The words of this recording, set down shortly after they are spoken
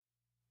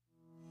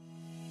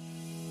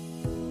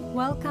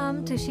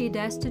Welcome to She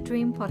Dares to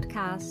Dream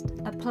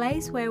podcast, a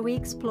place where we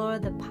explore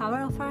the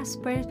power of our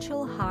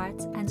spiritual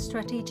hearts and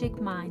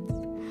strategic minds,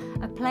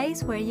 a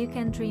place where you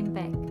can dream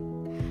big.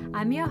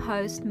 I'm your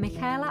host,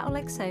 Michaela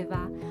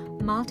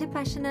Oleksova,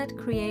 multi-passionate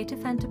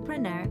creative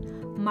entrepreneur,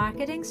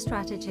 marketing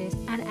strategist,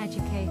 and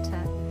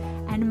educator.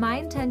 And my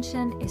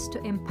intention is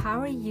to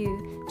empower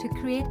you to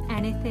create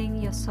anything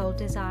your soul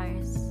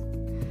desires.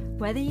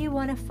 Whether you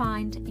want to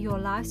find your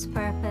life's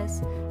purpose,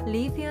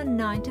 leave your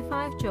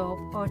 9-to-5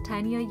 job, or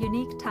turn your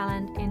unique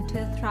talent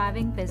into a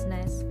thriving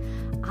business,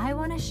 I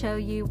want to show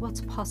you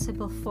what's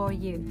possible for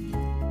you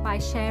by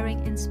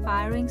sharing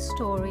inspiring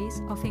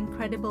stories of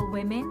incredible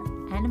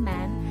women and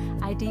men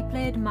I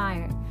deeply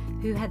admire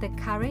who had the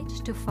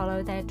courage to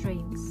follow their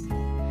dreams.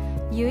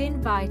 You're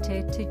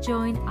invited to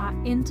join our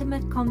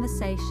intimate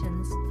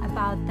conversations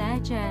about their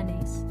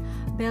journeys,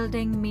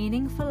 building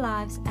meaningful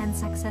lives and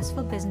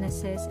successful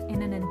businesses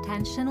in an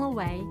intentional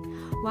way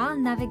while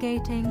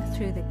navigating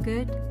through the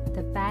good,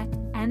 the bad,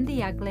 and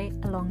the ugly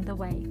along the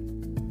way.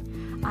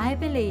 I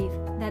believe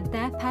that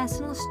their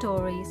personal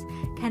stories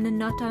can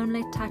not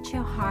only touch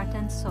your heart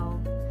and soul,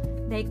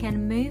 they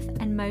can move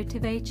and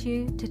motivate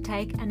you to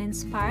take an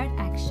inspired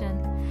action,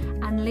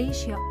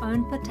 unleash your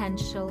own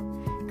potential,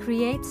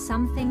 create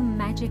something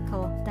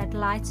magical that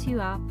lights you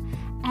up,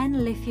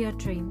 and live your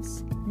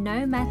dreams,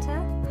 no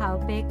matter how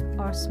big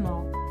or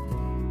small.